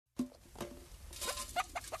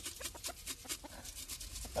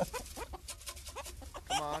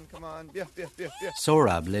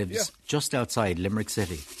Sohrab lives just outside Limerick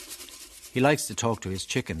City. He likes to talk to his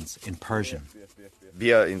chickens in Persian.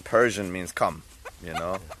 Bia in Persian means come, you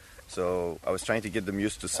know. So I was trying to get them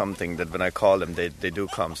used to something that when I call them, they do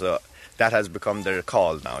come. So that has become their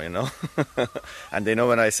call now, you know. And they know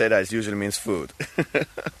when I say that, it usually means food.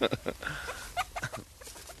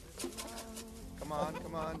 Come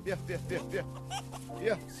on.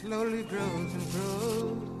 Yeah. Slowly grows and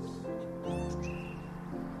grows.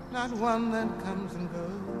 Not one that comes and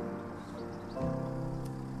goes.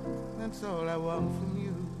 That's all I want from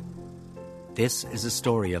you. This is a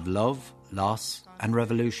story of love, loss and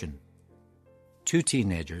revolution. Two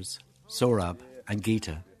teenagers, Sohrab and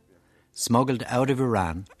Geeta, smuggled out of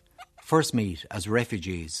Iran, first meet as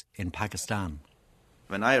refugees in Pakistan.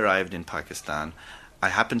 When I arrived in Pakistan, I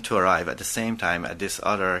happened to arrive at the same time as this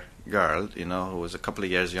other girl, you know, who was a couple of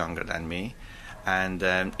years younger than me. And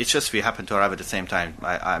it's just we happened to arrive at the same time.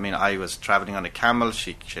 I mean, I was traveling on a camel.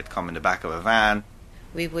 She had come in the back of a van.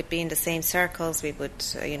 We would be in the same circles. We would,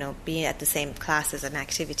 be at the same classes and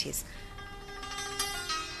activities.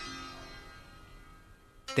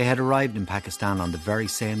 They had arrived in Pakistan on the very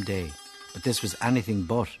same day, but this was anything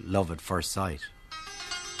but love at first sight.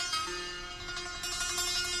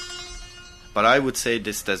 But I would say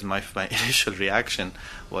this as my initial reaction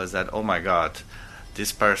was that, oh my God,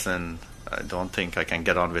 this person, I don't think I can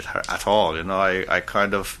get on with her at all. You know, I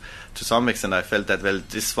kind of, to some extent, I felt that, well,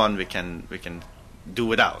 this one we can do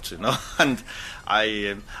without, you know. And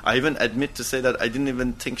I even admit to say that I didn't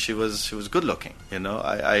even think she was good looking, you know.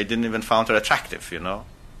 I didn't even find her attractive, you know.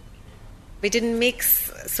 We didn't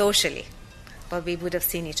mix socially, but we would have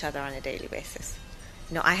seen each other on a daily basis.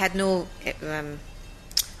 You know, I had no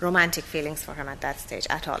romantic feelings for him at that stage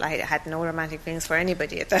at all. I had no romantic feelings for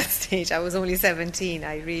anybody at that stage. I was only 17.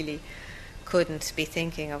 I really couldn't be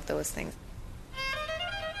thinking of those things.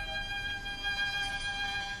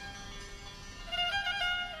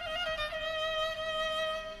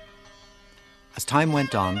 As time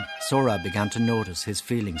went on, Sohrab began to notice his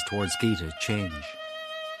feelings towards Geeta change.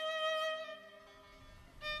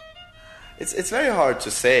 It's very hard to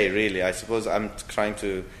say, really. I suppose I'm trying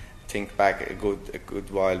to think back a good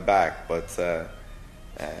while back, but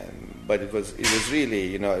it was really,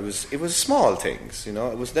 you know, it was small things, you know.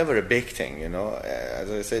 It was never a big thing, you know. As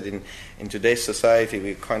I said, in today's society,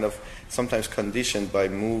 we kind of sometimes conditioned by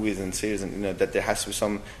movies and series, and you know, that there has to be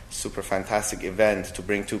some super fantastic event to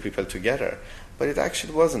bring two people together. But it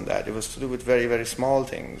actually wasn't that. It was to do with very, very small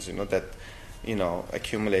things, you know, that, you know,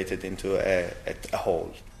 accumulated into a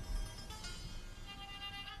whole.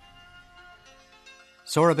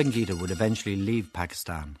 Sohrab and Geeta would eventually leave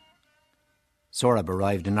Pakistan. Sohrab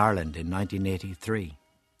arrived in Ireland in 1983.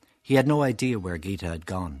 He had no idea where Geeta had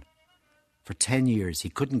gone. For 10 years he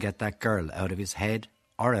couldn't get that girl out of his head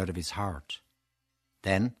or out of his heart.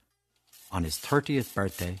 Then, on his 30th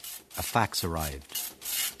birthday, a fax arrived.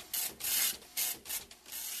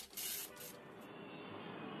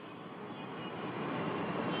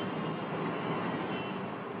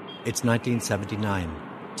 It's 1979,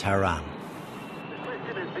 Tehran.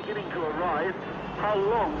 How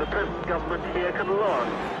long the present government here can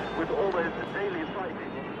last with almost daily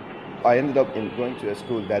fighting. I ended up going to a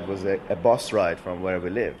school that was a bus ride from where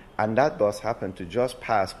we live. And that bus happened to just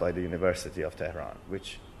pass by the University of Tehran,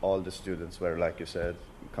 which all the students were, like you said,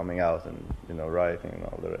 coming out and, you know, writing and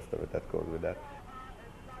all the rest of it that goes with that.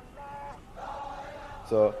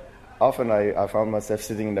 So often I found myself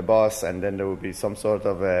sitting in the bus, and then there would be some sort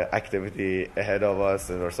of activity ahead of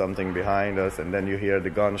us or something behind us, and then you hear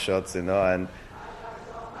the gunshots, you know, and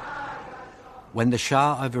when the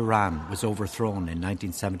Shah of Iran was overthrown in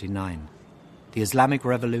 1979, the Islamic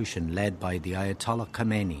Revolution led by the Ayatollah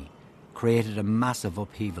Khomeini created a massive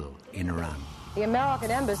upheaval in Iran. The American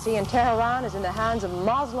embassy in Tehran is in the hands of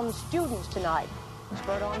Muslim students tonight,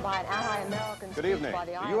 spurred on by an anti-American... Good evening.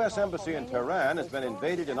 The U.S. embassy in Tehran has been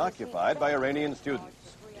invaded and occupied by Iranian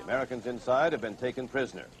students. The Americans inside have been taken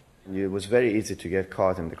prisoner. It was very easy to get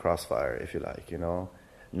caught in the crossfire, if you like, you know.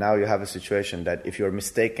 Now you have a situation that if you're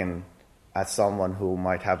mistaken as someone who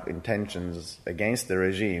might have intentions against the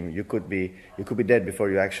regime, you could be dead before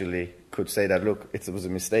you actually could say that, look, it was a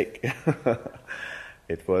mistake.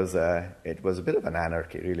 It was a bit of an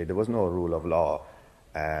anarchy, really. There was no rule of law.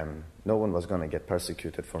 No one was going to get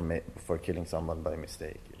persecuted for killing someone by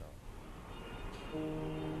mistake, you know.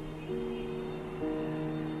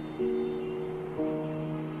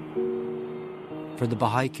 For the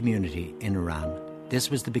Baha'i community in Iran, this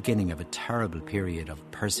was the beginning of a terrible period of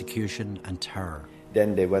persecution and terror.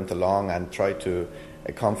 Then they went along and tried to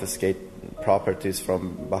confiscate properties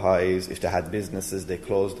from Baha'is. If they had businesses, they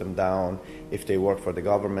closed them down. If they worked for the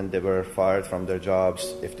government, they were fired from their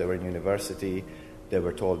jobs. If they were in university, they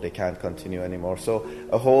were told they can't continue anymore. So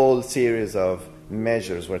a whole series of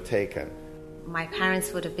measures were taken. My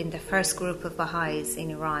parents would have been the first group of Baha'is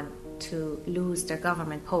in Iran to lose their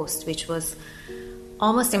government post, which was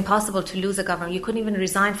almost impossible to lose a government. You couldn't even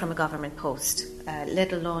resign from a government post,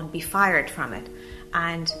 let alone be fired from it.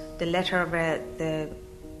 And the letter of the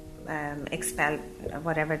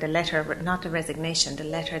not the resignation, the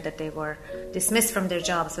letter that they were dismissed from their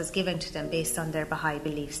jobs was given to them based on their Baha'i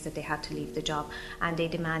beliefs that they had to leave the job, and they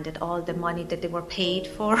demanded all the money that they were paid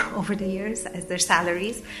for over the years as their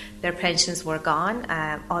salaries. Their pensions were gone,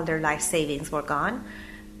 all their life savings were gone,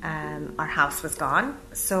 our house was gone,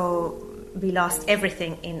 so we lost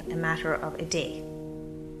everything in a matter of a day.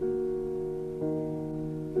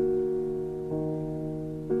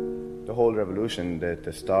 The whole revolution,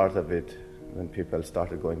 the start of it, when people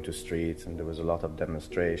started going to streets and there was a lot of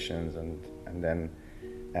demonstrations, and then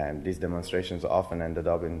these demonstrations often ended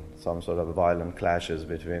up in some sort of violent clashes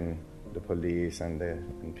between the police and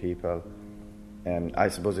people. And I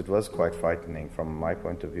suppose it was quite frightening from my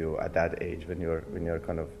point of view at that age. When you're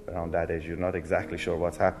kind of around that age, you're not exactly sure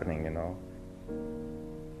what's happening, you know.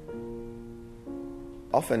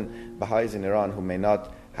 Often Baha'is in Iran who may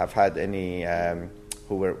not have had any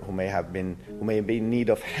who may be in need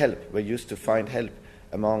of help, were used to find help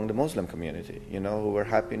among the Muslim community, you know, who were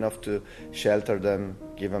happy enough to shelter them,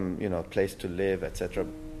 give them, you know, a place to live, etc.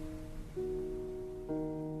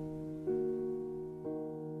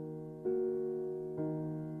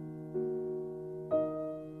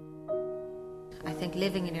 I think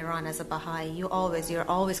living in Iran as a Baha'i, you're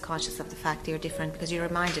always conscious of the fact that you're different because you're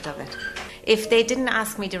reminded of it. If they didn't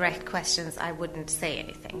ask me direct questions, I wouldn't say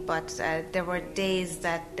anything. But there were days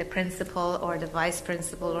that the principal or the vice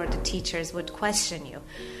principal or the teachers would question you,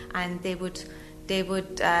 and they would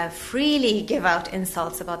freely give out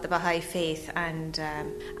insults about the Baha'i faith, and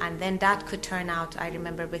then that could turn out. I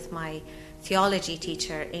remember with my theology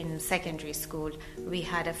teacher in secondary school, we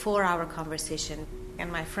had a 4-hour conversation,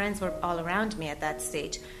 and my friends were all around me at that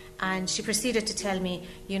stage, and she proceeded to tell me,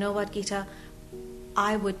 you know what, Geeta,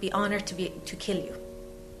 I would be honored to kill you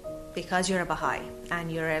because you're a Baha'i and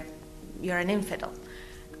you're an infidel.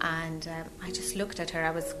 And I just looked at her.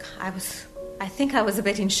 I think I was a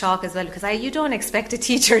bit in shock as well, because you don't expect a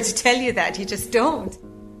teacher to tell you that. You just don't.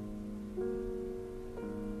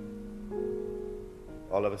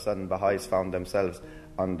 All of a sudden, Baha'is found themselves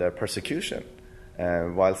under persecution,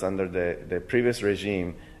 whilst under the previous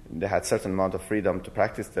regime, they had certain amount of freedom to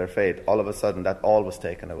practice their faith. All of a sudden, that all was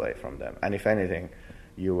taken away from them. And if anything,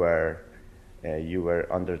 you were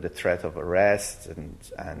under the threat of arrest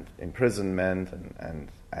and imprisonment,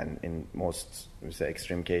 and in most, we say,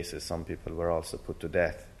 extreme cases, some people were also put to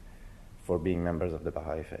death for being members of the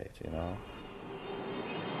Baha'i faith, you know.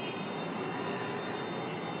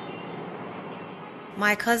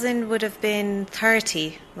 My cousin would have been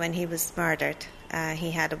 30 when he was murdered.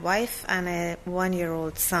 He had a wife and a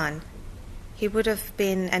 1-year-old son. He would have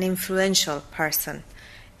been an influential person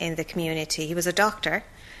in the community. He was a doctor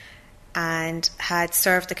and had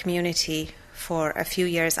served the community for a few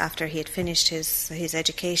years after he had finished his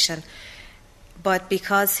education. But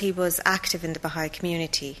because he was active in the Baha'i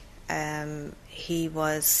community, he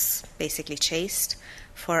was basically chased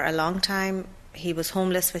for a long time. He was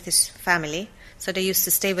homeless with his family, so they used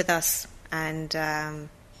to stay with us and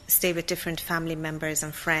stay with different family members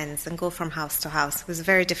and friends and go from house to house. It was a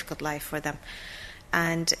very difficult life for them.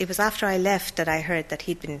 And it was after I left that I heard that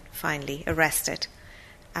he'd been finally arrested,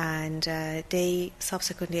 and they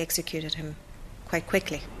subsequently executed him quite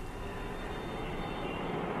quickly.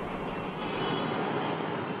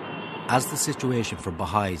 As the situation for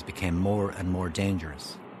Baha'is became more and more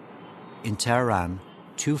dangerous, in Tehran,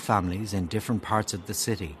 2 families in different parts of the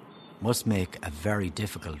city must make a very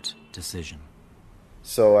difficult decision.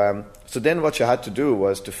 So then what you had to do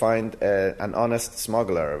was to find an honest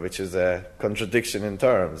smuggler, which is a contradiction in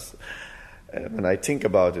terms. When I think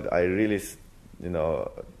about it,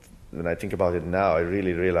 when I think about it now, I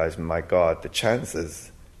really realize, my God, the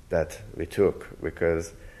chances that we took,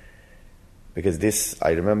 because this,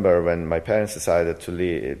 I remember when my parents decided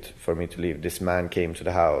for me to leave, this man came to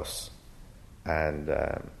the house, and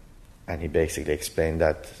he basically explained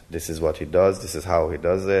that this is what he does, this is how he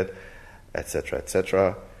does it, etc.,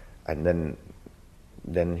 etc. And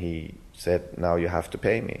then he said, now you have to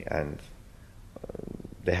pay me. And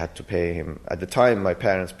they had to pay him. At the time, my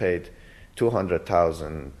parents paid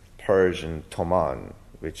 200,000 Persian Toman,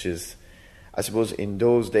 which is, I suppose in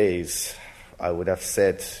those days, I would have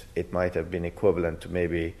said it might have been equivalent to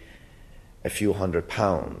maybe a few £100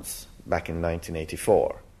 back in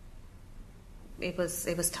 1984. It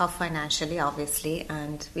was tough financially, obviously,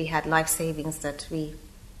 and we had life savings that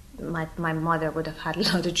my mother would have had a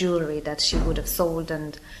lot of jewellery that she would have sold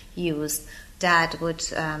and used. Dad would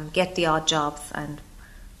get the odd jobs and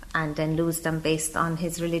then lose them based on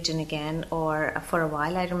his religion again, or for a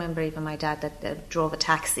while I remember even my dad that drove a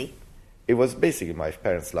taxi. It was basically my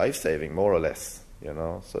parents' life saving, more or less,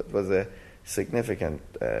 so it was a significant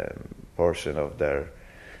portion of their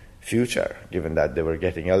future, given that they were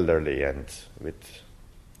getting elderly,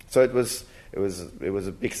 so it was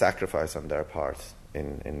a big sacrifice on their part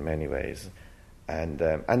in many ways, and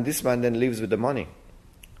this man then leaves with the money,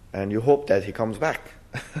 and you hope that he comes back,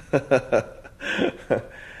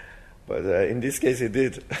 but in this case he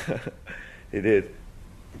did. He did.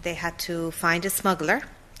 They had to find a smuggler,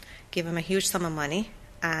 give him a huge sum of money,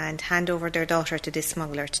 and hand over their daughter to this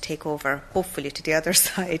smuggler to take over, hopefully to the other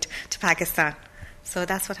side, to Pakistan. So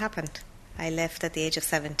that's what happened. I left at the age of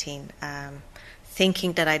 17,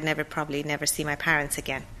 thinking that I'd probably never see my parents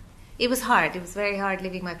again. It was hard. It was very hard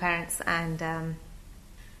leaving my parents, and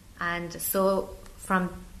so from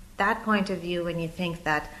that point of view, when you think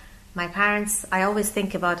that my parents, I always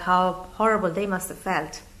think about how horrible they must have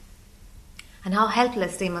felt, and how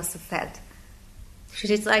helpless they must have felt. She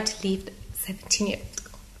decided to leave 17 years ago.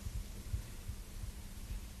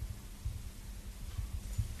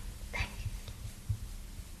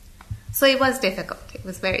 So it was difficult. It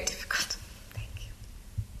was very difficult. Thank you.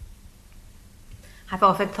 I've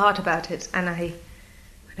often thought about it, and when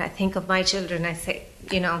I think of my children, I say,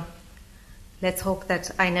 let's hope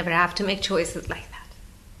that I never have to make choices like that.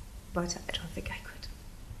 But I don't think I could.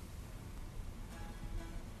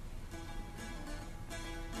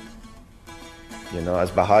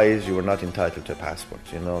 As Baha'is, you were not entitled to a passport,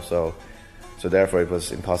 so therefore it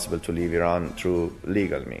was impossible to leave Iran through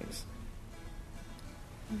legal means.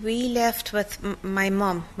 We left with my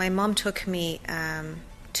mom. My mom took me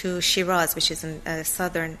to Shiraz, which is a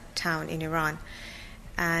southern town in Iran.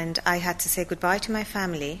 And I had to say goodbye to my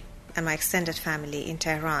family and my extended family in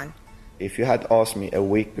Tehran. If you had asked me a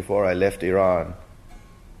week before I left Iran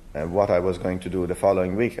what I was going to do the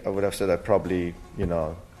following week, I would have said I probably,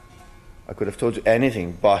 I could have told you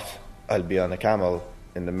anything, but I'll be on a camel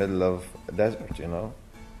in the middle of a desert,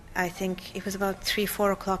 I think it was about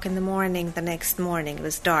 3-4 o'clock in the morning, the next morning, it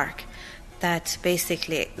was dark, that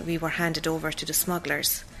basically we were handed over to the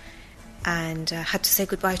smugglers, and had to say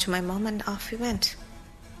goodbye to my mum, and off we went.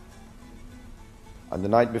 On the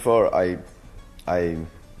night before, I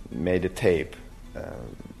made a tape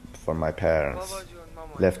for my parents,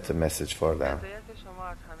 left a message for them.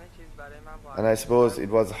 And I suppose it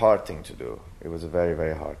was a hard thing to do. It was a very,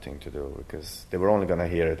 very hard thing to do, because they were only going to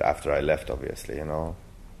hear it after I left, obviously,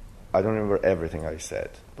 I don't remember everything I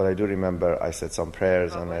said, but I do remember I said some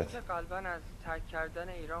prayers on it.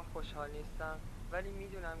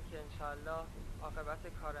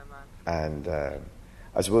 And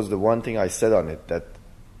I suppose the one thing I said on it that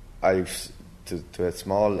to a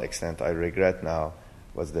small extent I regret now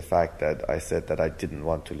was the fact that I said that I didn't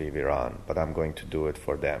want to leave Iran, but I'm going to do it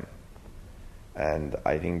for them. And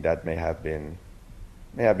I think that may have been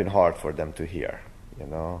hard for them to hear,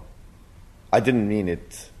 I didn't mean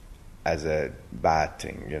it as a bad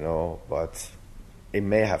thing, but it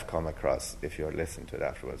may have come across if you listen to it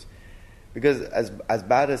afterwards. Because as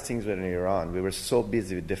bad as things were in Iran, we were so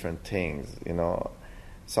busy with different things,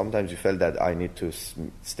 Sometimes you felt that I need to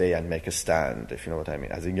stay and make a stand, if you know what I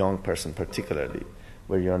mean, as a young person particularly,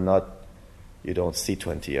 where you don't see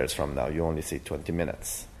 20 years from now, you only see 20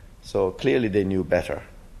 minutes. So clearly they knew better,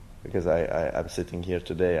 because I'm sitting here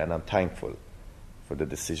today and I'm thankful for the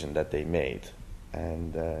decision that they made.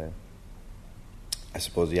 And I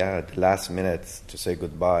suppose, the last minutes to say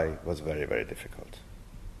goodbye was very, very difficult.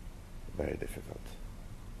 Very difficult.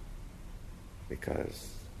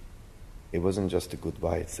 Because it wasn't just the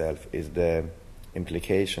goodbye itself, it's the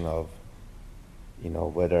implication of,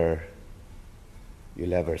 whether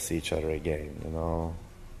you'll ever see each other again,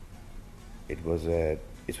 It was a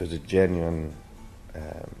genuine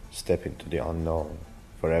step into the unknown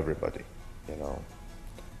for everybody,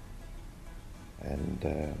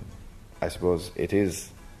 And I suppose it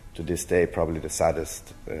is, to this day, probably the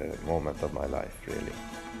saddest moment of my life, really.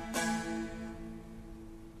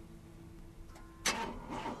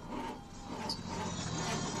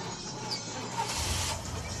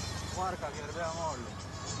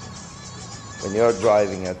 When you're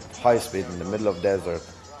driving at high speed in the middle of desert,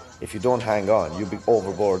 if you don't hang on, you'll be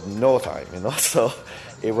overboard in no time, So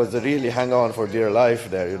it was a really hang on for dear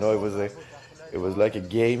life there, It it was like a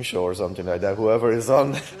game show or something like that. Whoever is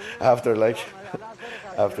on after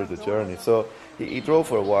the journey. So he drove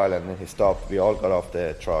for a while and then he stopped. We all got off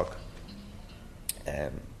the truck.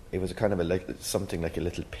 It was kind of something like a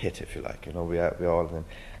little pit, if you like. You know, we all went.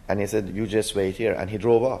 And he said, "You just wait here," and he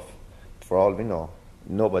drove off. For all we know,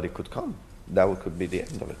 nobody could come. That could be the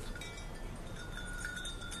end of it.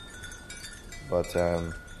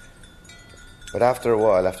 But after a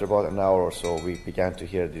while, after about an hour or so, we began to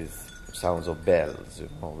hear these sounds of bells, you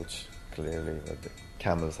know, which clearly the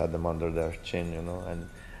camels had them under their chin, you know, and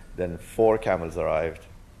then 4 camels arrived.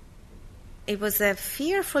 It was a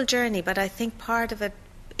fearful journey, but I think part of it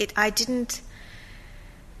I didn't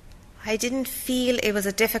feel it was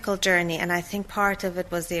a difficult journey, and I think part of it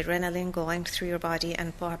was the adrenaline going through your body,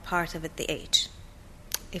 and part of it the age.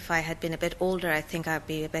 If I had been a bit older, I think I'd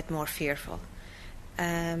be a bit more fearful.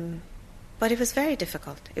 But it was very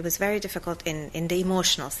difficult. It was very difficult in the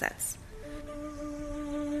emotional sense.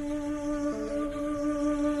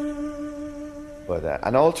 But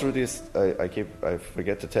and all through this, I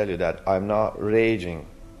forget to tell you that I'm not raging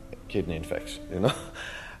kidney infection, you know.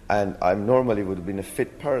 And I normally would have been a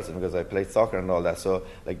fit person because I played soccer and all that. So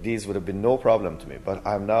like these would have been no problem to me. But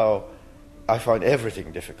I find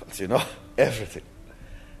everything difficult, you know, everything.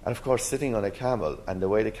 And of course, sitting on a camel and the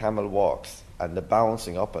way the camel walks and the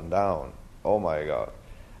bouncing up and down, oh my God.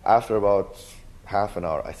 After about half an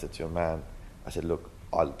hour, I said to a man, I said, "Look,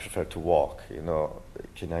 I'll prefer to walk, you know,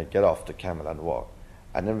 can I get off the camel and walk?"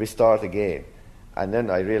 And then we start again. And then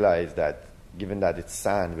I realized that given that it's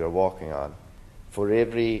sand we're walking on, for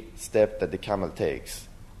every step that the camel takes,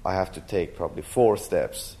 I have to take probably 4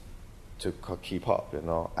 steps to keep up, you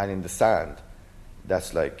know. And in the sand,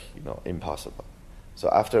 that's like, you know, impossible. So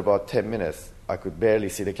after about 10 minutes, I could barely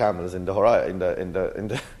see the camels in the horizon.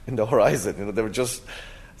 You know, they were just.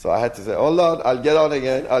 So I had to say, "Oh Lord, I'll get on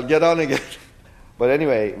again." But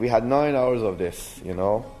anyway, we had 9 hours of this. You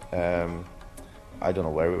know, I don't know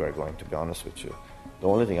where we were going, to be honest with you. The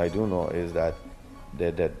only thing I do know is that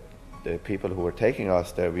the people who were taking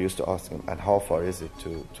us there, we used to ask them, "And how far is it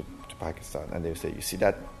to Pakistan?" And they would say, "You see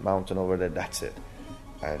that mountain over there? That's it."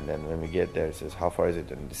 And then when we get there, it says, "How far is it?"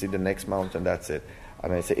 And you see the next mountain, that's it.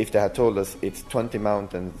 And I say, if they had told us it's 20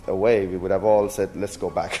 mountains away, we would have all said, "Let's go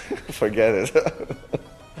back." Forget it.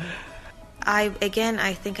 I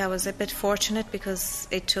think I was a bit fortunate because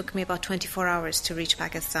it took me about 24 hours to reach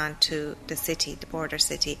Pakistan, to the city, the border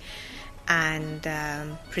city, and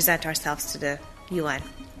present ourselves to the UN.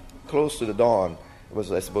 Close to the dawn, it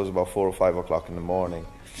was, I suppose, about 4 or 5 o'clock in the morning,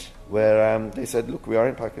 where they said, "Look, we are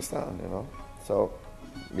in Pakistan," you know. So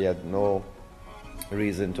we had no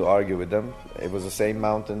reason to argue with them. It was the same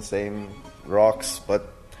mountain, same rocks, but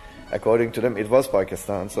according to them, it was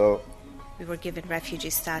Pakistan. So we were given refugee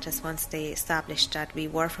status once they established that we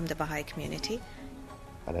were from the Baha'i community.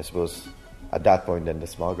 And I suppose at that point, then the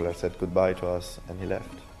smuggler said goodbye to us, and he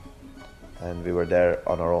left. And we were there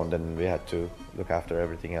on our own. Then we had to look after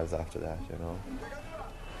everything else after that, you know.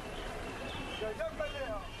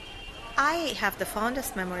 I have the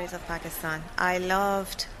fondest memories of Pakistan. I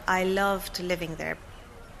loved living there.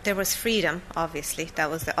 There was freedom, obviously, that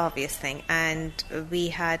was the obvious thing, and we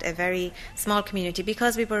had a very small community.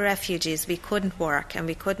 Because we were refugees, we couldn't work and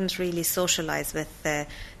we couldn't really socialize with the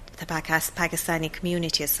Pakistani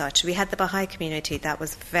community as such. We had the Baha'i community that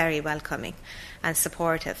was very welcoming and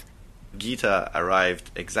supportive. Geeta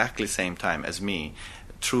arrived exactly same time as me,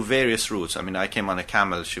 through various routes. I mean, I came on a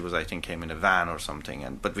camel, she was, I think, came in a van or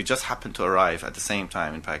something, but we just happened to arrive at the same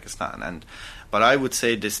time in Pakistan. But I would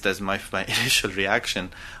say this as my initial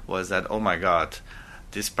reaction was that, oh my God,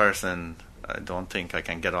 this person, I don't think I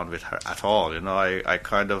can get on with her at all. You know, I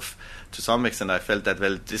kind of, to some extent, I felt that,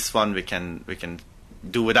 well, this one we can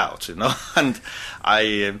do without, you know. And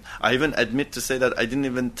I even admit to say that I didn't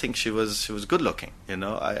even think she was good looking, you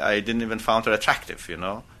know. I didn't even find her attractive, you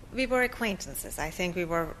know. We were acquaintances. I think we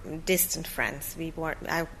were distant friends.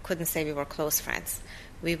 I couldn't say we were close friends.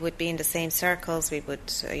 We would be in the same circles. We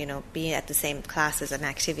would, be at the same classes and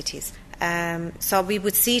activities. So we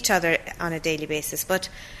would see each other on a daily basis. But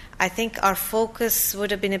I think our focus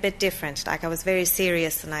would have been a bit different. Like, I was very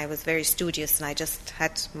serious and I was very studious and I just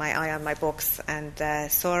had my eye on my books. And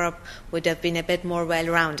Sohrab would have been a bit more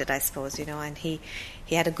well-rounded, I suppose, you know, and he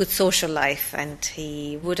had a good social life and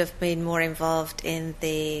he would have been more involved in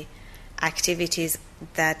the activities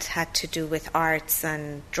that had to do with arts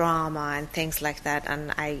and drama and things like that,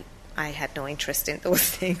 and I had no interest in those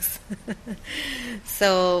things.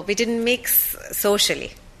 So we didn't mix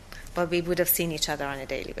socially, but we would have seen each other on a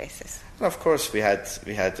daily basis. Of course, we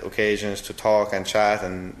had occasions to talk and chat,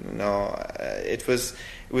 and it was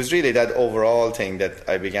really that overall thing that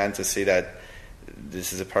I began to see that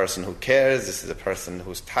this is a person who cares, this is a person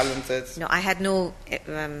who's talented. No, I had no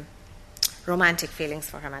romantic feelings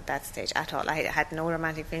for him at that stage at all. I had no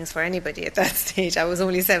romantic feelings for anybody at that stage. I was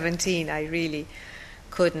only 17. I really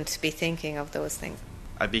couldn't be thinking of those things.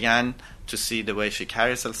 I began to see the way she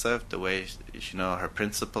carries herself, the way, her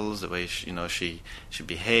principles, the way, she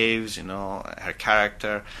behaves, her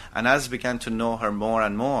character. And as I began to know her more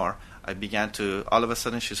and more, I began to, all of a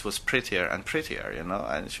sudden she was prettier and prettier,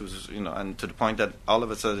 and she was, and to the point that all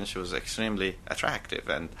of a sudden she was extremely attractive.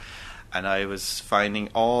 And I was finding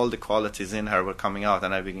all the qualities in her were coming out,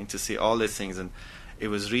 and I began to see all these things, and it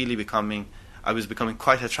was really I was becoming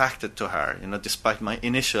quite attracted to her, despite my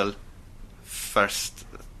initial first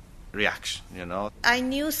reaction, I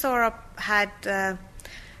knew Saurabh had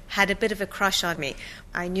a bit of a crush on me.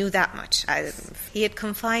 I knew that much. He had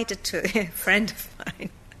confided to a friend of mine,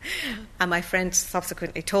 and my friend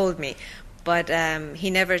subsequently told me, but he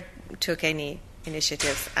never took any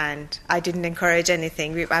initiatives, and I didn't encourage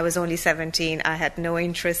anything. I was only 17. I had no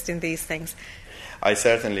interest in these things. I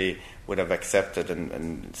certainly would have accepted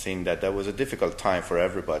and seen that was a difficult time for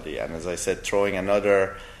everybody, and as I said, throwing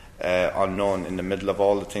another unknown in the middle of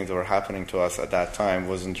all the things that were happening to us at that time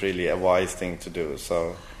wasn't really a wise thing to do.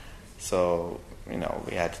 So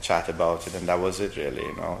we had to chat about it, and that was it really,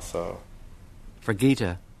 so. For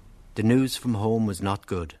Geeta, the news from home was not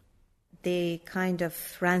good. They kind of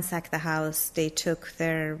ransacked the house. They took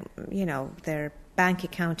their bank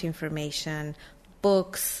account information,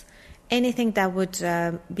 books, anything that would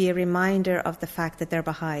be a reminder of the fact that they're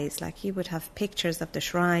Baha'is. Like you would have pictures of the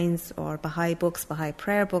shrines or Baha'i books, Baha'i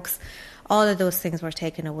prayer books. All of those things were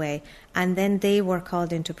taken away. And then they were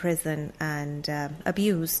called into prison and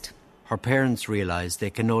abused. Her parents realise they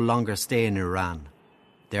can no longer stay in Iran.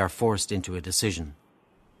 They are forced into a decision.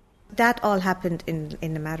 That all happened in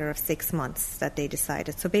a matter of 6 months that they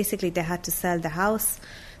decided. So basically they had to sell the house,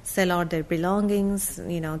 sell all their belongings,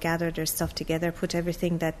 gather their stuff together, put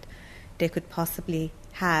everything that they could possibly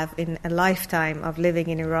have in a lifetime of living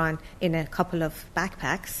in Iran in a couple of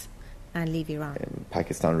backpacks and leave Iran.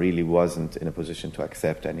 Pakistan really wasn't in a position to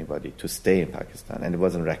accept anybody to stay in Pakistan, and it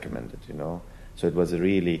wasn't recommended, So it was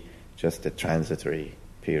really just a transitory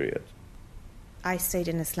period. I stayed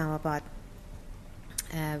in Islamabad,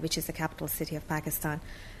 which is the capital city of Pakistan,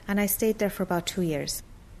 and I stayed there for about 2 years.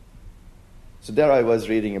 So there I was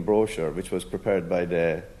reading a brochure which was prepared by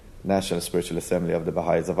the National Spiritual Assembly of the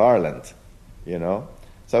Baha'is of Ireland,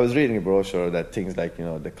 So I was reading a brochure that things like,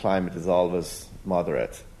 the climate is always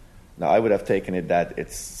moderate. Now I would have taken it that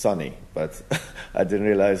it's sunny, but I didn't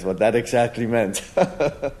realize what that exactly meant.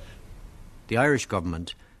 The Irish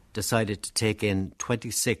government decided to take in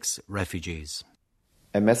 26 refugees.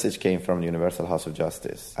 A message came from the Universal House of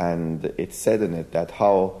Justice, and it said in it that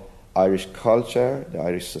how Irish culture, the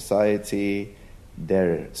Irish society,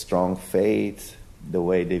 their strong faith, the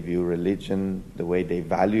way they view religion, the way they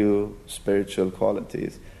value spiritual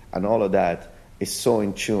qualities, and all of that is so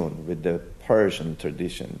in tune with the Persian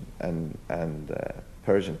tradition and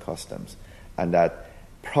Persian customs, and that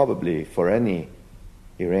probably for any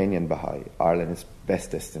Iranian Baha'i, Ireland is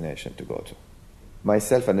best destination to go to.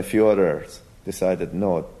 Myself and a few others decided,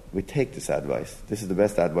 no, we take this advice. This is the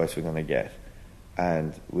best advice we're going to get.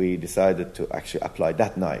 And we decided to actually apply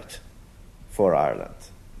that night for Ireland.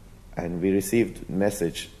 And we received a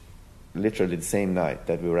message literally the same night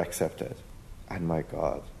that we were accepted. And my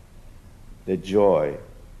God, the joy,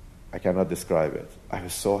 I cannot describe it. I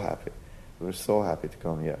was so happy. We were so happy to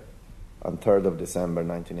come here. On 3rd of December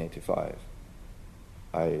 1985,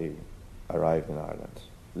 I arrived in Ireland.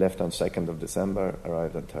 Left on 2nd of December,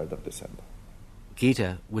 arrived on 3rd of December.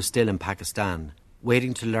 Geeta was still in Pakistan,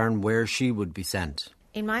 waiting to learn where she would be sent.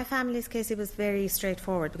 In my family's case, it was very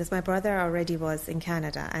straightforward because my brother already was in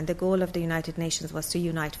Canada, and the goal of the United Nations was to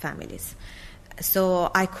unite families.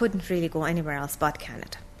 So I couldn't really go anywhere else but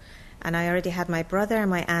Canada. And I already had my brother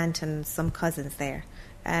and my aunt and some cousins there.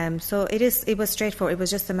 So it was straightforward. It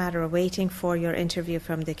was just a matter of waiting for your interview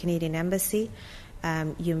from the Canadian Embassy.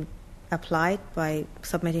 You applied by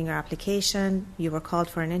submitting your application. You were called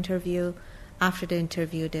for an interview. After the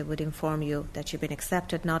interview, they would inform you that you've been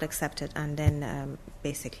accepted, not accepted, and then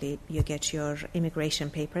basically you get your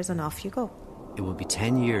immigration papers and off you go. It would be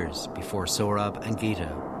 10 years before Saurabh and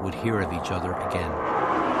Geeta would hear of each other again.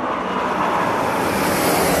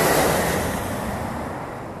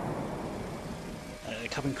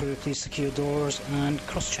 Cabin crew, please secure doors and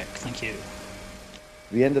cross-check. Thank you.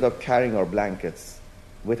 We ended up carrying our blankets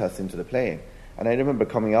with us into the plane. And I remember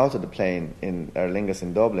coming out of the plane in Aer Lingus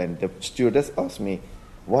in Dublin, the stewardess asked me,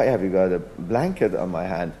 why have you got a blanket on my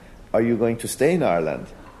hand? Are you going to stay in Ireland?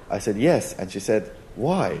 I said, yes. And she said,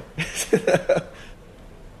 why?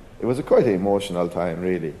 It was quite an emotional time,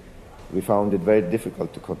 really. We found it very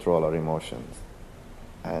difficult to control our emotions,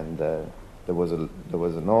 and there was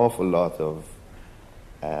an awful lot of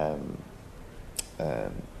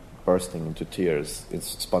bursting into tears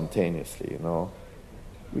spontaneously.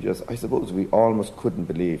 I suppose we almost couldn't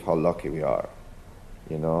believe how lucky we are.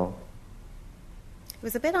 It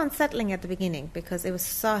was a bit unsettling at the beginning because it was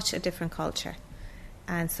such a different culture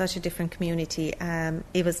and such a different community.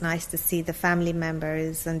 It was nice to see the family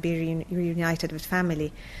members and be reunited with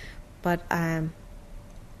family. But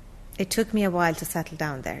it took me a while to settle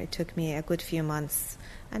down there. It took me a good few months,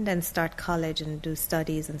 and then start college and do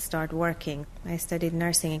studies and start working. I studied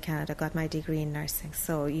nursing in Canada, got my degree in nursing.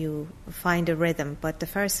 So you find a rhythm, but the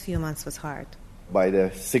first few months was hard. By the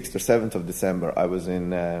 6th or 7th of December, I was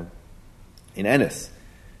in Ennis.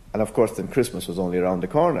 And of course, then Christmas was only around the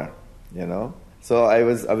corner, So I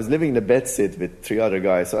was living in a bedsit with 3 other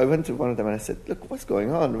guys. So I went to one of them and I said, "Look, what's going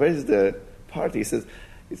on? Where's the party?" He said,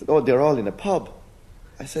 "Oh, they're all in a pub."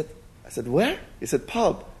 I said, "Where?" He said,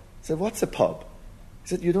 "Pub." I said, "What's a pub?" He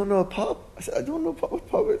said, "You don't know a pub?" I said, "I don't know what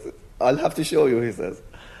pub is it." "I'll have to show you," he says.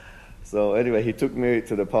 So anyway, he took me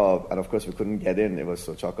to the pub, and of course we couldn't get in. It was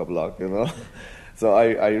so chock-a-block, So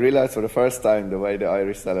I realized for the first time the way the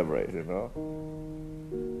Irish celebrate,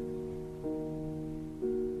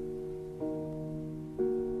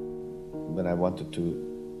 When I wanted to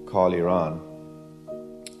call Iran,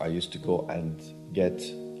 I used to go and get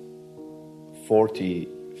 40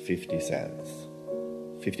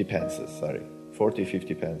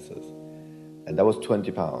 pences. And that was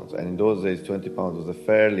 20 pounds. And in those days, 20 pounds was a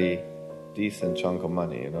fairly decent chunk of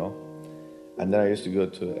money, And then I used to go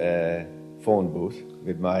to a phone booth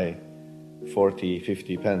with my 40,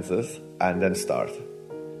 50 pences and then start.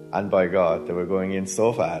 And by God, they were going in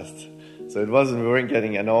so fast. So we weren't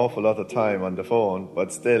getting an awful lot of time on the phone,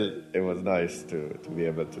 but still, it was nice to be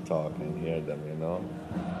able to talk and hear them,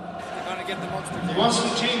 Once the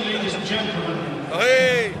team, ladies and gentlemen.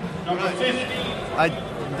 Hey! Number 50.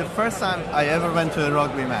 The first time I ever went to a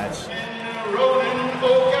rugby match.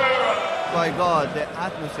 By God, the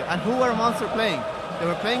atmosphere. And who were Munster playing? They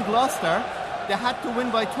were playing Gloucester. They had to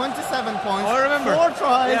win by 27 points. Oh, I remember. 4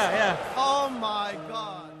 tries. Yeah. Oh my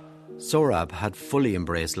God. Sohrab had fully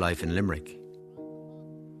embraced life in Limerick.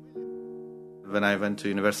 When I went to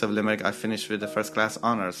University of Limerick, I finished with the first class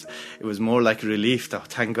honours. It was more like relief, though,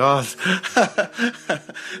 thank God.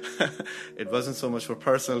 It wasn't so much for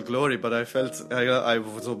personal glory, but I felt I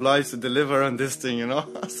was obliged to deliver on this thing,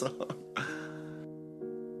 So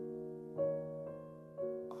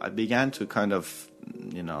I began to kind of,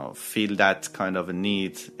 feel that kind of a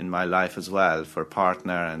need in my life as well for a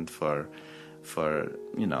partner and for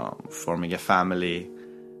forming a family.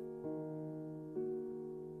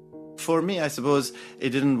 For me, I suppose it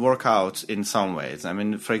didn't work out in some ways. I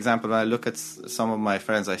mean, for example, when I look at some of my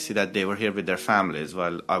friends, I see that they were here with their families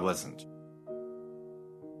while I wasn't.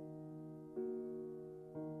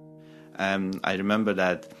 I remember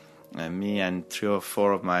that me and 3 or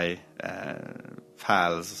 4 of my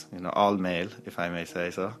pals, all male, if I may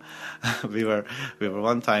say so, we were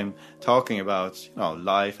one time talking about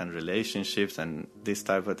life and relationships and this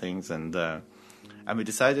type of things, and we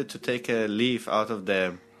decided to take a leaf out of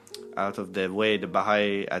the way the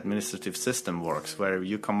Baha'i administrative system works, where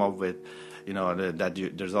you come up with,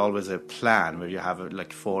 there's always a plan where you have a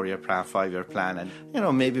 4-year plan, 5-year plan, and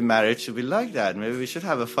maybe marriage should be like that. Maybe we should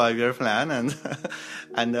have a 5-year plan, and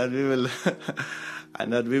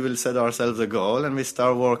and that we will set ourselves a goal and we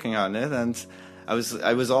start working on it. And I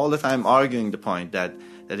was all the time arguing the point that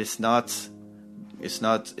it's not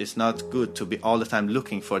good to be all the time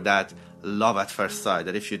looking for that love at first sight.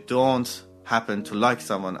 That if you don't happen to like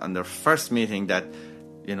someone on their first meeting, that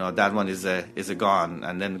that one is a gone,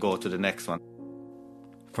 and then go to the next one.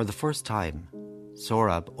 For the first time,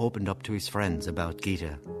 Sohrab opened up to his friends about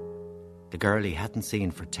Geeta, the girl he hadn't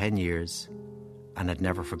seen for 10 years and had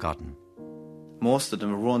never forgotten. Most of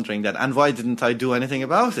them were wondering that, and why didn't I do anything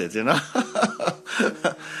about it,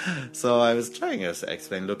 So I was trying to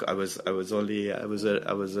explain. Look, I was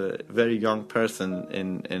a very young person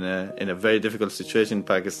in a very difficult situation in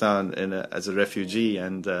Pakistan as a refugee,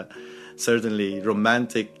 and certainly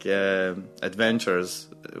romantic adventures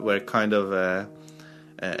were kind of a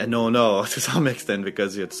no-no to some extent,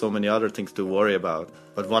 because you had so many other things to worry about.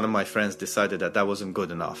 But one of my friends decided that wasn't good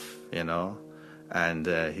enough, And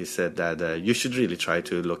he said that you should really try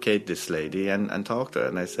to locate this lady and talk to her.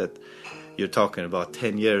 And I said, you're talking about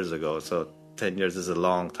 10 years ago, so 10 years is a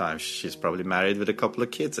long time. She's probably married with a couple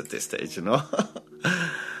of kids at this stage,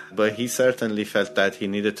 But he certainly felt that he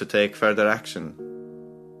needed to take further action.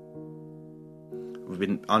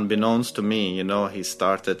 unbeknownst to me, he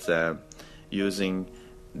started using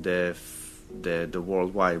the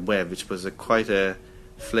World Wide Web, which was quite a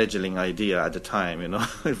fledgling idea at the time.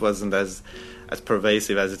 It wasn't as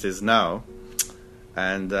pervasive as it is now.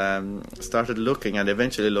 And started looking, and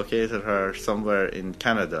eventually located her somewhere in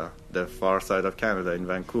Canada, the far side of Canada, in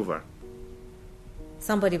Vancouver.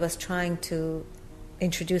 Somebody was trying to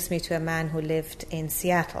introduce me to a man who lived in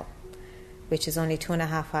Seattle, which is only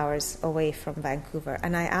 2.5 hours away from Vancouver,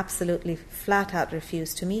 and I absolutely flat out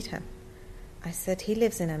refused to meet him. I said, he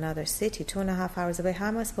lives in another city, 2.5 hours away. How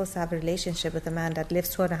am I supposed to have a relationship with a man that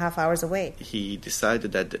lives 2.5 hours away? He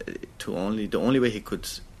decided that the only way he could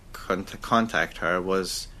contact her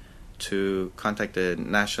was to contact the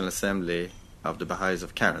National Assembly of the Baha'is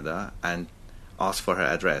of Canada and ask for her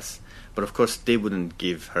address. But of course they wouldn't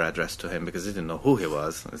give her address to him because they didn't know who he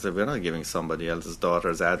was. I said, we're not giving somebody else's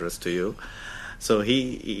daughter's address to you. So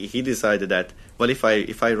he decided that, well, if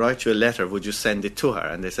I write you a letter, would you send it to her?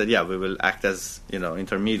 And they said, yeah, we will act as,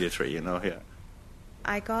 intermediary, here.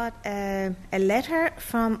 I got a letter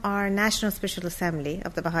from our National Special Assembly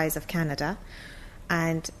of the Baha'is of Canada,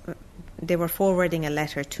 and they were forwarding a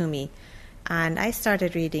letter to me. And I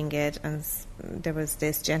started reading it, and there was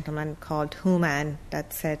this gentleman called Human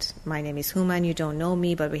that said, my name is Human, you don't know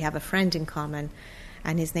me, but we have a friend in common,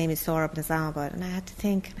 and his name is Sohrab Nizamabad. And I had to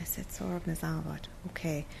think, and I said, Sohrab Nizamabad,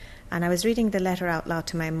 okay. And I was reading the letter out loud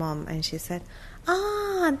to my mum, and she said,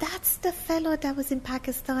 that's the fellow that was in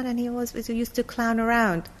Pakistan, and he used to clown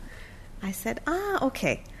around. I said,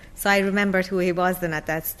 okay. So I remembered who he was then at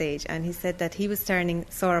that stage, and he said that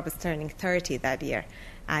Sohrab was turning 30 that year,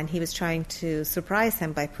 and he was trying to surprise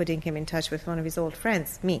him by putting him in touch with one of his old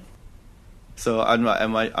friends, me. So on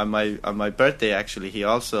my birthday, actually, he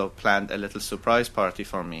also planned a little surprise party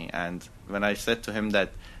for me, and when I said to him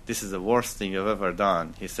that this is the worst thing you've ever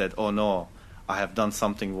done, he said, oh no, I have done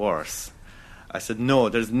something worse. I said, no,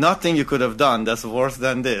 there's nothing you could have done that's worse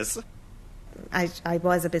than this. I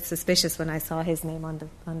was a bit suspicious when I saw his name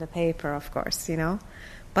on the paper, of course,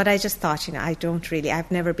 But I just thought,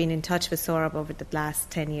 I've never been in touch with Sohrab over the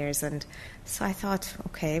last 10 years. And so I thought,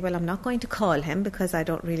 okay, well, I'm not going to call him because I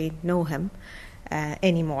don't really know him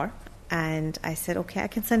anymore. And I said, okay, I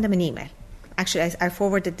can send him an email. Actually, I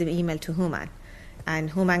forwarded the email to Human.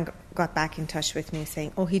 And Human got back in touch with me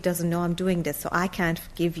saying, he doesn't know I'm doing this, so I can't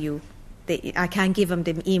give him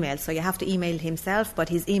the email, so you have to email himself, but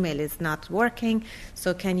his email is not working,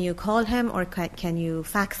 so can you call him or can you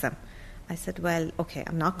fax him? I said, well, okay,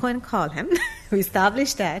 I'm not going to call him. We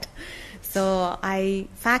established that. So I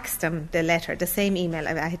faxed him the letter, the same email.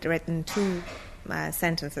 I had written 2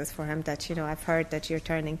 sentences for him that, I've heard that you're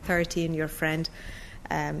turning 30 and your friend,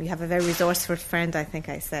 you have a very resourceful friend, I think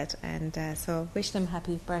I said, and so wish them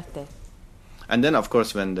happy birthday. And then, of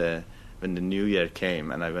course, when the New Year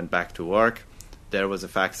came and I went back to work, there was a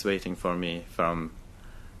fax waiting for me from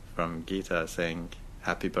Geeta saying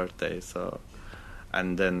happy birthday. So,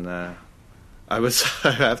 and then I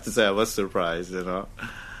have to say I was surprised,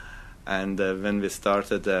 And when we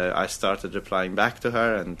started, I started replying back to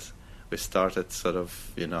her, and we started sort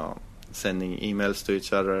of, sending emails to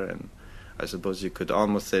each other. And I suppose you could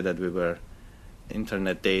almost say that we were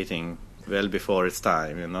internet dating well before its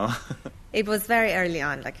time, It was very early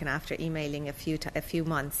on, after emailing a few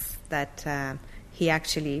months, that he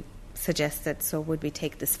actually suggested, so would we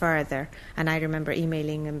take this further? And I remember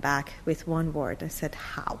emailing him back with one word. I said,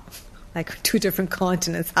 how? 2 different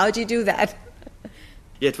continents. How do you do that?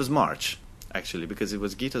 Yeah, it was March, actually, because it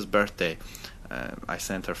was Geeta's birthday. I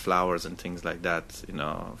sent her flowers and things like that,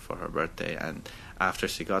 for her birthday. And after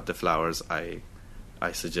she got the flowers, I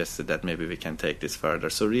suggested that maybe we can take this further.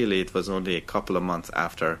 So really, it was only a couple of months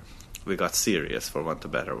after we got serious, for want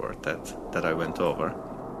of a better word, that I went over.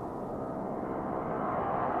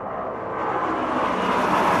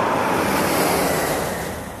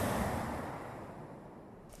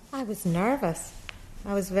 I was nervous.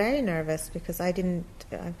 I was very nervous because I think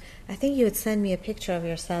you had sent me a picture of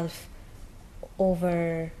yourself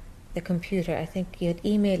over the computer. I think you had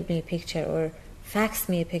emailed me a picture or faxed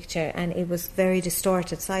me a picture, and it was very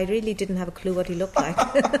distorted, so I really didn't have a clue what he looked like.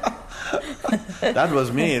 That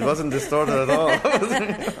was me. It wasn't distorted at all.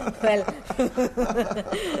 Well,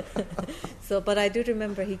 but I do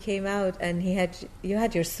remember he came out and you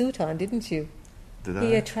had your suit on, didn't you? Did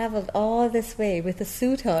He had travelled all this way with a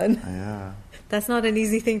suit on. Yeah. That's not an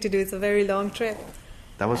easy thing to do. It's a very long trip.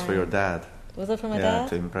 That was for your dad. Was it for my dad? Yeah,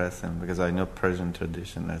 to impress him, because I know Persian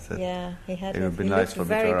tradition. I said, yeah, he had. It would be nice for me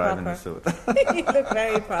to arrive in a suit. He looked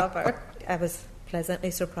very proper. I was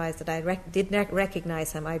pleasantly surprised that I did not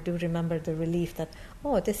recognize him. I do remember the relief that,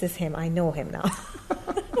 this is him. I know him now.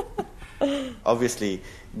 Obviously,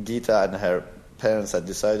 Geeta and her parents had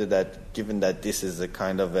decided that, given that this is a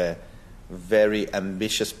kind of a very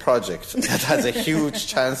ambitious project that has a huge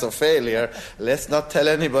chance of failure, let's not tell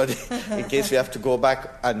anybody in case we have to go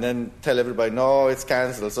back and then tell everybody, no, it's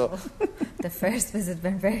cancelled. So the first visit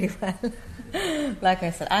went very well. Like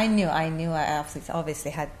I said, I knew I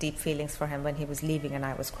obviously had deep feelings for him when he was leaving and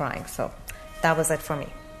I was crying. So that was it for me.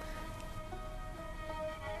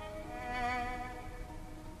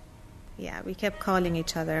 Yeah, we kept calling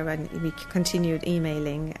each other and we continued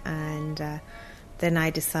emailing, and then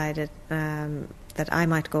I decided that I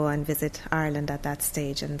might go and visit Ireland at that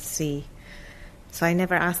stage and see. So I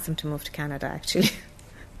never asked him to move to Canada, actually.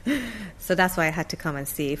 So that's why I had to come and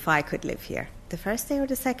see if I could live here. The first day or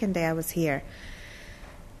the second day I was here,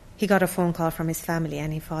 he got a phone call from his family,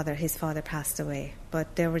 and his father passed away.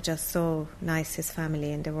 But they were just so nice, his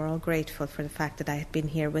family, and they were all grateful for the fact that I had been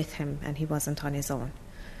here with him and he wasn't on his own.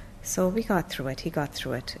 So we got through it. He got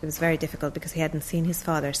through it. It was very difficult because he hadn't seen his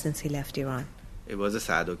father since he left Iran. It was a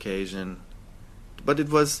sad occasion, but it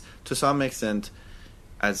was, to some extent,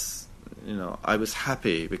 as you know, I was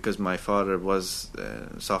happy because my father was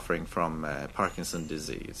suffering from Parkinson's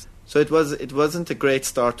disease. So it wasn't a great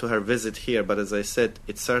start to her visit here, but as I said,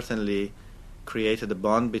 it certainly created a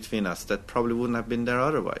bond between us that probably wouldn't have been there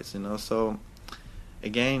otherwise. You know, so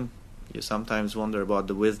again, you sometimes wonder about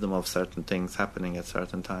the wisdom of certain things happening at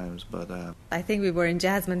certain times. But I think we were in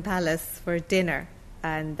Jasmine Palace for dinner,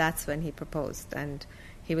 and that's when he proposed, and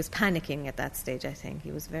he was panicking at that stage. I think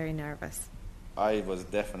he was very nervous. I was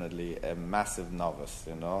definitely a massive novice,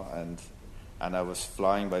 you know, and I was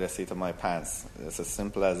flying by the seat of my pants. It's as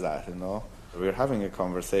simple as that, you know. We were having a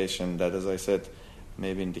conversation that, as I said,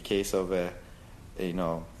 maybe in the case of a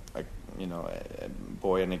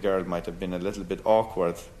boy and a girl might have been a little bit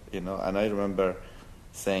awkward, you know. And I remember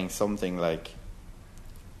saying something like,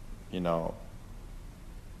 you know,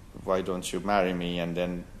 why don't you marry me? And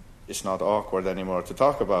then it's not awkward anymore to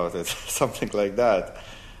talk about it, something like that.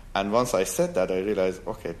 And once I said that, I realized,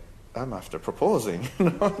 okay, I'm after proposing. You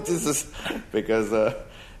know, this is because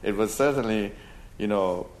it was certainly, you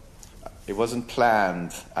know, it wasn't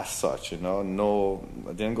planned as such. You know, no,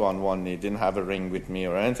 I didn't go on one knee, didn't have a ring with me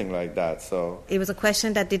or anything like that. So it was a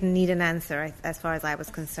question that didn't need an answer, as far as I was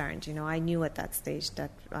concerned. You know, I knew at that stage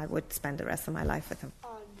that I would spend the rest of my life with him.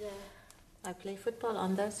 I play football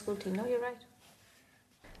on the school team. No, you're right.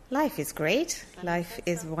 Life is great. Life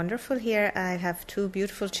is wonderful here. I have two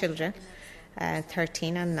beautiful children,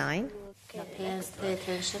 13 and 9. Pay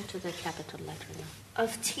attention to the capital letter now.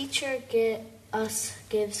 Of teacher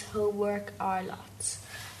gives homework R lots.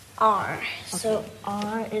 R. Okay. So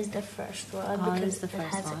R is the first one R because is the it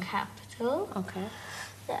first has one. a capital. Okay.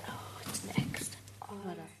 Now, what's next?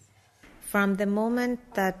 R. From the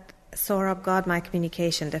moment that Saurabh got my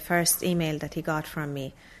communication, the first email that he got from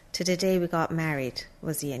me, to the day we got married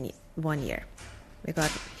was 1 year.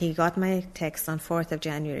 He got my text on 4th of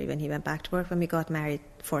January when he went back to work. When we got married,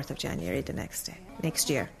 4th of January the next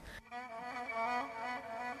year.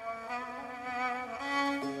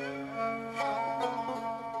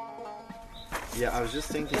 yeah, I was just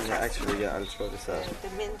thinking. Actually, I'll throw this out.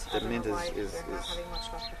 The mint is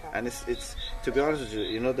and it's to be honest with you,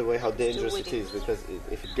 you know the way how dangerous it is, because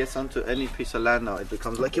if it gets onto any piece of land now, it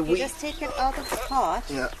becomes like a weed. You just take it out of the pot,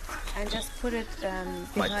 yeah, and just put it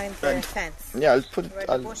behind the fence. Yeah,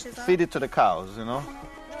 I'll feed it to the cows, you know. No,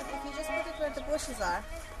 if you just put it where the bushes are,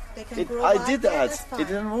 they can grow. I did that. It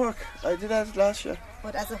didn't work. I did that last year.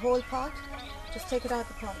 But as a whole pot, just take it out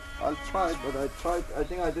the pot. I'll try, but I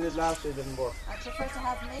think I did it last year. It didn't work. I prefer to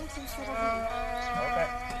have mint instead of mint.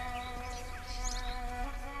 Okay.